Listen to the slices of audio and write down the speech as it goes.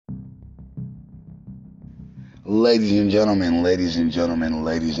Ladies and gentlemen, ladies and gentlemen,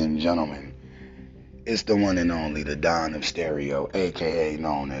 ladies and gentlemen, it's the one and only, the Don of Stereo, aka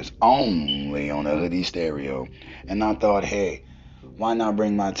known as Only on a Hoodie Stereo. And I thought, hey, why not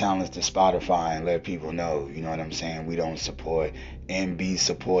bring my talents to Spotify and let people know, you know what I'm saying? We don't support and be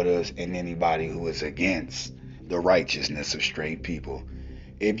supporters in anybody who is against the righteousness of straight people.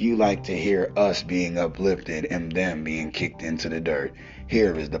 If you like to hear us being uplifted and them being kicked into the dirt,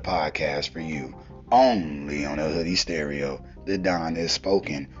 here is the podcast for you. Only on a Hoodie Stereo. The Don is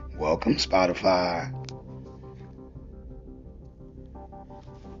spoken. Welcome, Spotify.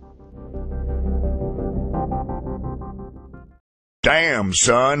 Damn,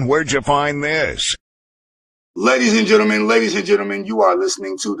 son, where'd you find this? Ladies and gentlemen, you are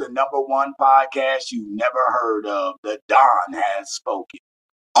listening to the number one podcast you never heard of. The Don has spoken.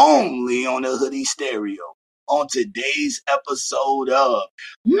 Only on a Hoodie Stereo. On today's episode of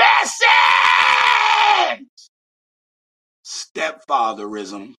Message!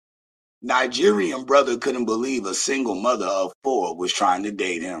 Stepfatherism. Nigerian brother couldn't believe a single mother of four was trying to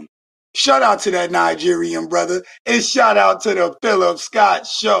date him. Shout out to that Nigerian brother, and shout out to the Philip Scott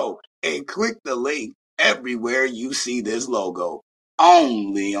Show. And click the link everywhere you see this logo.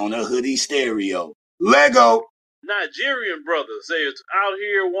 Only on a Hoodie Stereo. Lego. Nigerian brothers, they're out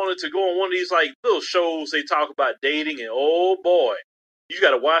here wanting to go on one of these like little shows they talk about dating, and oh boy, you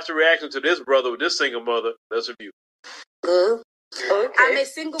got to watch the reaction to this brother with this single mother. Let's review. Okay. I'm a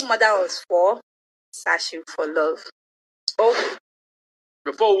single mother of four, searching for love. Okay.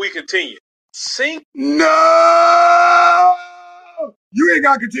 Before we continue, No! You ain't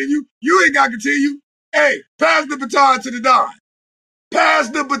got to continue. You ain't got to continue. Hey, pass the baton to the Don.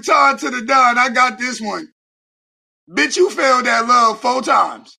 Pass the baton to the Don. I got this one. Bitch, you failed at love 4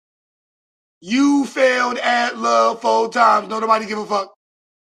 times. You failed at love 4 times. No, nobody give a fuck.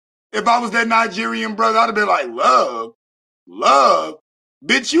 If I was that Nigerian brother, I'd have been like, love? Love?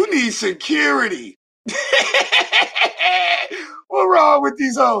 Bitch, you need security. What's wrong with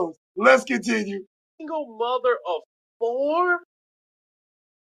these hoes? Let's continue. Single mother of 4?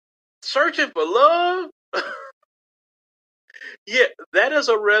 Searching for love? Yeah, that is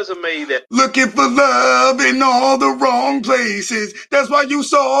a resume that... Looking for love in all the wrong places. That's why you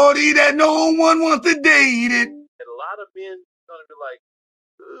salty that no one wants to date it. And a lot of men are going to be like,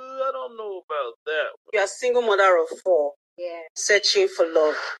 I don't know about that one. You're a single mother of 4. Yeah. Searching for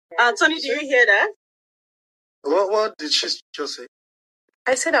love. Tony, did you hear that? What did she just say?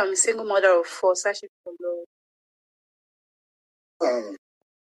 I said I'm a single mother of 4, searching for love.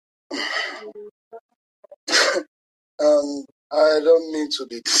 I don't mean to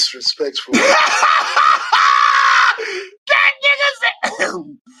be disrespectful. That nigga said,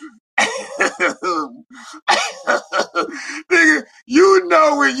 nigga, you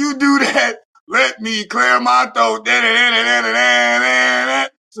know when you do that, let me clear my throat.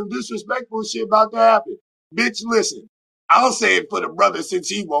 Some disrespectful shit about to happen. Bitch, listen, I'll say it for the brother since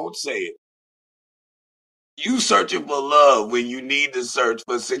he won't say it. You searching for love when you need to search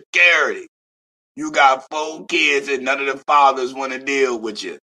for security. You got 4 kids and none of the fathers want to deal with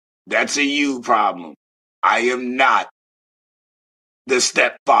you. That's a you problem. I am not the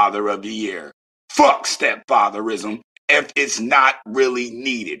stepfather of the year. Fuck stepfatherism if it's not really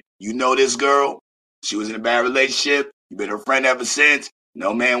needed. You know this girl? She was in a bad relationship. You've been her friend ever since.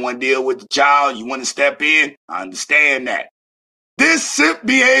 No man want to deal with the child. You want to step in? I understand that. This simp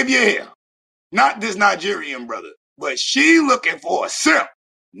behavior here, not this Nigerian brother, but she looking for a simp,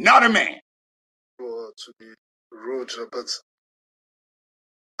 not a man. To be rude, but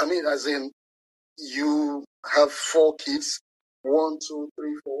I mean, as in, you have 4 kids. 1, 2,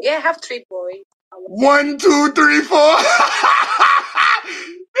 3, 4. Yeah, I have 3 boys. 1, 2, 3, 4. Nigga,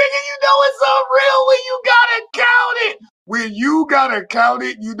 you know it's unreal when you gotta count it. When you gotta count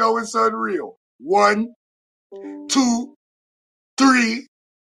it, you know it's unreal. 1, 2, 3,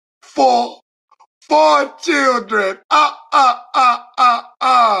 4. 4 children.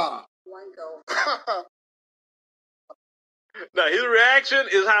 One girl. Now, his reaction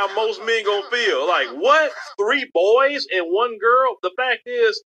is how most men gonna feel. Like, what? 3 boys and 1 girl? The fact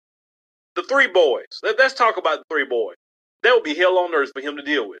is, the 3 boys. Let's talk about the 3 boys. That would be hell on earth for him to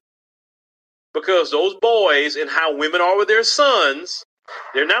deal with. Because those boys and how women are with their sons,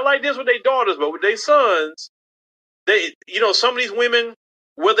 they're not like this with their daughters, but with their sons, some of these women,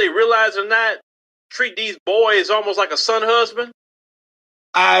 whether they realize it or not, treat these boys almost like a son husband.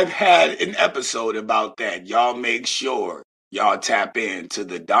 I've had an episode about that. Y'all make sure y'all tap into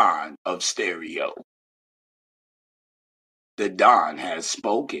the Don of Stereo. The Don has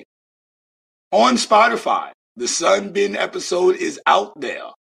spoken. On Spotify, the Sun Bin episode is out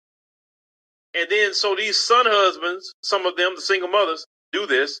there. And then so these son husbands, some of them, the single mothers, do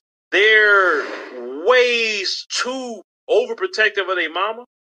this. They're way too overprotective of their mama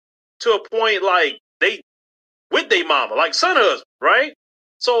to a point like they with their mama, like son husband, right?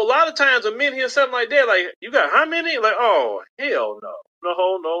 So a lot of times when men hear something like that, like, you got how many? Like, oh, hell no.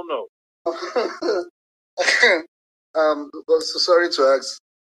 No. So sorry to ask,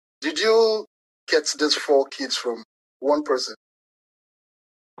 did you get these 4 kids from one person?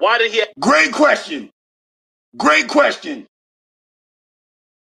 Why did he? Great question. Great question.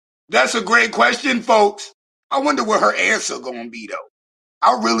 That's a great question, folks. I wonder what her answer gonna be, though.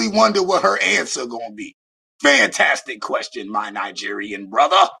 I really wonder what her answer gonna be. Fantastic question, my Nigerian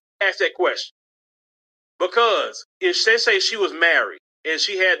brother. Ask that question? Because if they say she was married and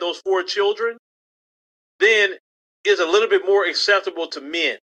she had those 4 children, then it's a little bit more acceptable to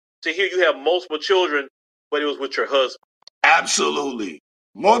men to hear you have multiple children, but it was with your husband. Absolutely.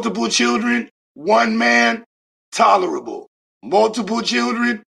 Multiple children, one man, tolerable. Multiple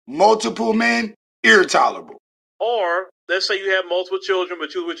children, multiple men, intolerable. Or let's say you have multiple children,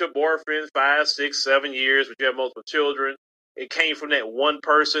 but you were with your boyfriend 5, 6, 7 years, but you have multiple children. It came from that one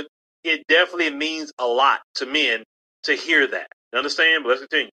person. It definitely means a lot to men to hear that. You understand? But let's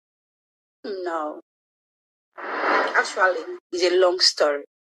continue. No. Actually, it's a long story.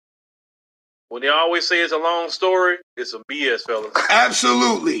 When they always say it's a long story, it's some BS, fellas.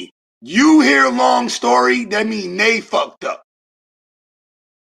 Absolutely. You hear long story, that mean they fucked up.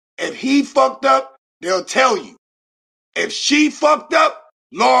 If he fucked up, they'll tell you. If she fucked up,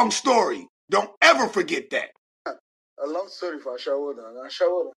 long story. Don't ever forget that. A long story for Ashawoda.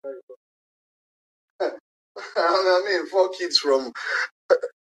 I mean, 4 kids from.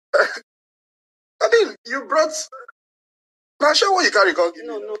 I mean, you brought. Ashawo, you carry come give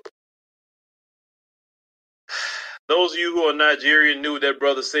me. No. Those of you who are Nigerian knew what that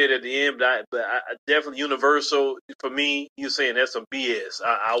brother said at the end, but I definitely universal for me. You saying that's some BS.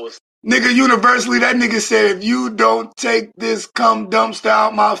 I was Nigga, universally, that nigga said, if you don't take this cum dumpster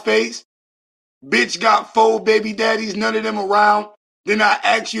out my face, bitch got 4 baby daddies, none of them around. Then I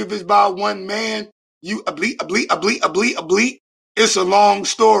ask you if it's by one man. You a bleep. It's a long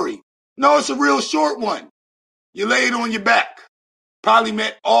story. No, it's a real short one. You laid on your back. Probably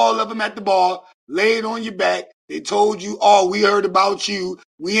met all of them at the bar, laid on your back. They told you, oh, we heard about you.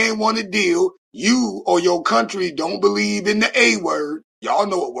 We ain't want to deal. You or your country don't believe in the A word. Y'all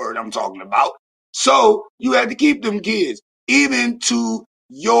know what word I'm talking about. So you had to keep them kids, even to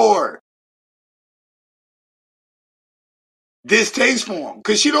your distaste for them,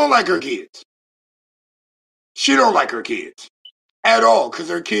 because she don't like her kids. She don't like her kids at all, because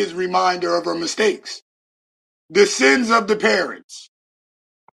her kids remind her of her mistakes. The sins of the parents.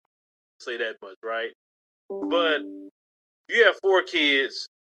 say that much, right? But you have 4 kids,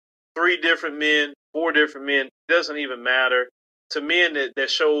 3 different men, 4 different men. Doesn't even matter. To men, that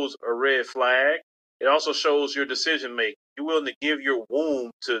shows a red flag. It also shows your decision making. You're willing to give your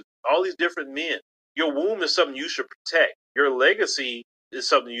womb to all these different men. Your womb is something you should protect. Your legacy is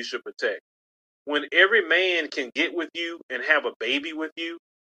something you should protect. When every man can get with you and have a baby with you,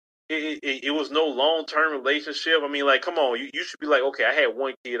 it was no long-term relationship. I mean, like, come on, you should be like, okay, I had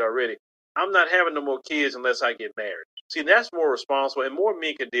 1 kid already. I'm not having no more kids unless I get married. See, that's more responsible, and more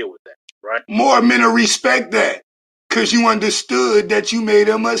men can deal with that, right? More men will respect that, because you understood that you made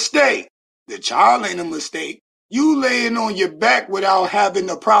a mistake. The child ain't a mistake. You laying on your back without having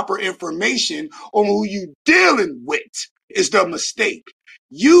the proper information on who you dealing with is the mistake.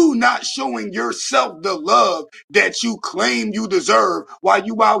 You not showing yourself the love that you claim you deserve while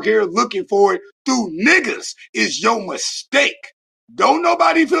you out here looking for it through niggas is your mistake. Don't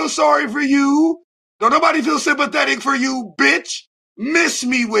nobody feel sorry for you. Don't nobody feel sympathetic for you, bitch. Miss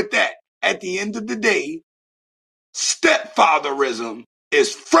me with that. At the end of the day, stepfatherism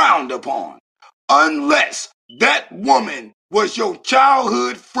is frowned upon unless that woman was your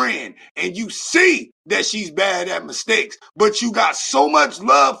childhood friend and you see that she's bad at mistakes, but you got so much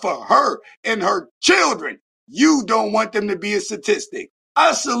love for her and her children, you don't want them to be a statistic.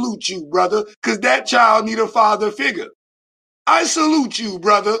 I salute you, brother, because that child need a father figure. I salute you,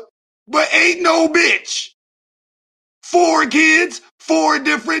 brother, but ain't no bitch. 4 kids, 4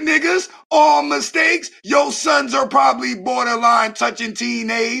 different niggas, all mistakes. Your sons are probably borderline touching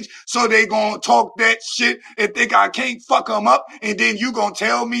teenage, so they gonna talk that shit and think I can't fuck them up, and then you gonna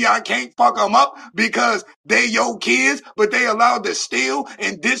tell me I can't fuck them up because they your kids, but they allowed to steal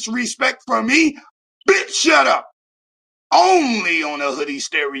and disrespect from me? Bitch, shut up. Only on a hoodie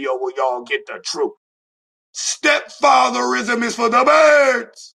stereo will y'all get the truth. Stepfatherism is for the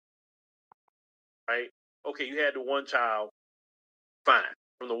birds. Right? Okay, you had the 1 child, fine,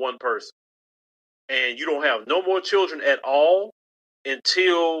 from the 1 person. and you don't have no more children at all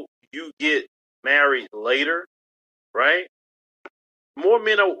until you get married later, right? More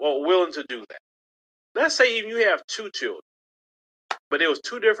men are willing to do that. Let's say even you have 2 children, but it was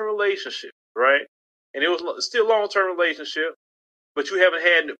 2 different relationships, right? And it was still long-term relationship, but you haven't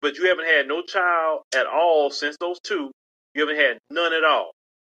had no child at all since those 2. You haven't had none at all.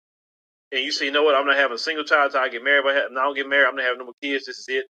 And you say, you know what? I'm not having a single child until I get married. If I don't get married, I'm not having no more kids. This is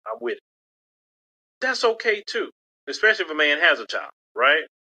it. I'm with it. That's okay too, especially if a man has a child, right?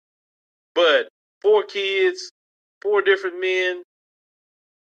 But 4 kids, 4 different men,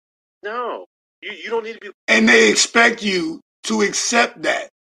 no, you don't need to be. And they expect you to accept that.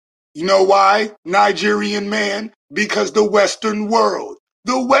 You know why, Nigerian man? Because the Western world.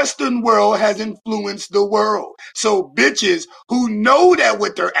 The Western world has influenced the world. So bitches who know that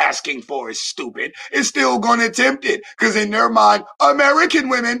what they're asking for is stupid is still going to attempt it. Because in their mind, American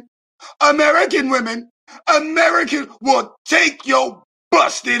women will take your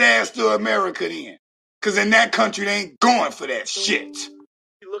busted ass to America then. Because in that country, they ain't going for that shit.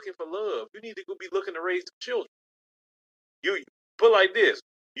 You're looking for love. You need to go be looking to raise children. You put like this.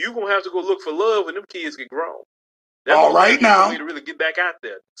 You're going to have to go look for love when them kids get grown. That's all right now. For me to really get back out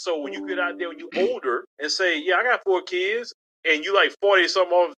there. So when you get out there, when you're older and say, yeah, I got 4 kids, and you like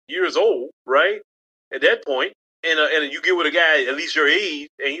 40-some years old, right? At that point, and you get with a guy at least your age,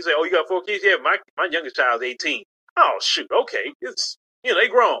 and you say, oh, you got 4 kids? Yeah, my youngest child's 18. Oh, shoot, okay. It's, they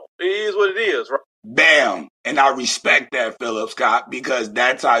grown. It is what it is, right? Bam. And I respect that, Philip Scott, because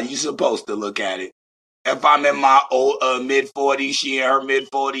that's how you're supposed to look at it. If I'm in my old mid-40s, she in her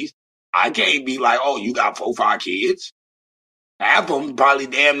mid-40s, I can't be like, oh, you got 4, 5 kids. Half of them probably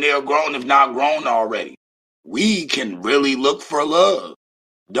damn near grown, if not grown already. We can really look for love.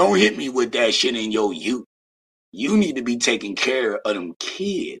 Don't hit me with that shit in your youth. You need to be taking care of them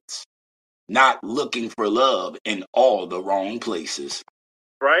kids, not looking for love in all the wrong places.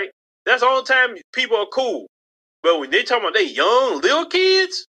 Right? That's the only time people are cool. But when they talking about they young, little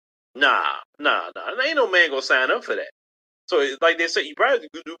kids, nah. Ain't no man gonna sign up for that. So like they say, you probably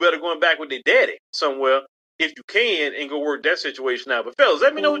do better going back with their daddy somewhere if you can and go work that situation out. But fellas,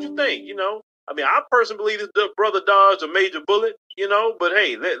 let me know what you think. I mean, I personally believe this brother dodged a major bullet, but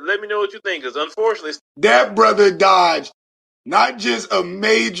hey, let me know what you think, because unfortunately, that brother dodged not just a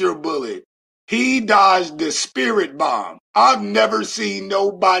major bullet. He dodged the spirit bomb. I've never seen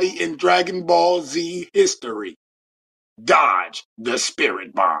nobody in Dragon Ball Z history dodge the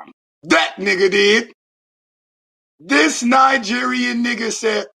spirit bomb. That nigga did. This Nigerian nigga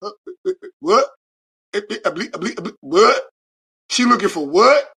said, what? What? She looking for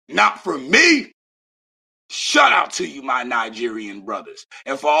what? Not for me. Shout out to you, my Nigerian brothers.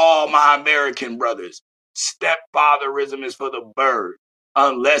 And for all my American brothers, stepfatherism is for the bird,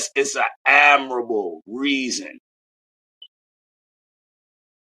 unless it's an admirable reason.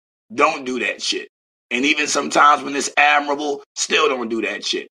 Don't do that shit. And even sometimes when it's admirable, still don't do that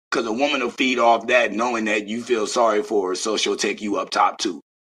shit. Because a woman will feed off that knowing that you feel sorry for her, so she'll take you up top too.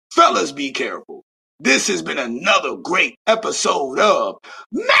 Fellas, be careful. This has been another great episode of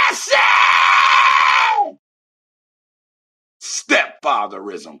Massive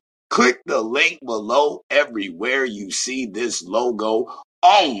Stepfatherism. Click the link below everywhere you see this logo,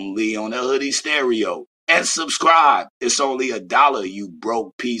 only on the Hoodie Stereo. And subscribe. It's only $1, you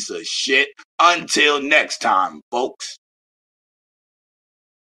broke piece of shit. Until next time, folks.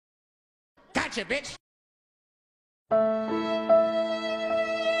 Gotcha, bitch.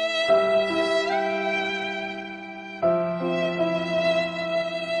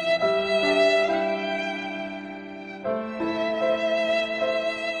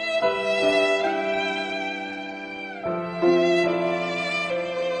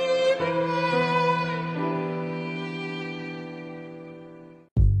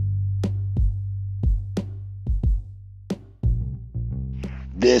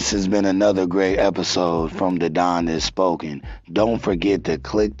 This has been another great episode from The Don Is Spoken. Don't forget to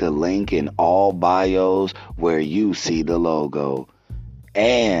click the link in all bios where you see the logo.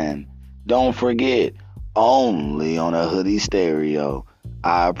 And don't forget, only on a Hoodie Stereo.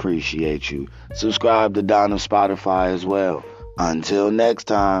 I appreciate you. Subscribe to Don on Spotify as well. Until next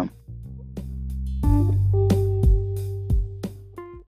time.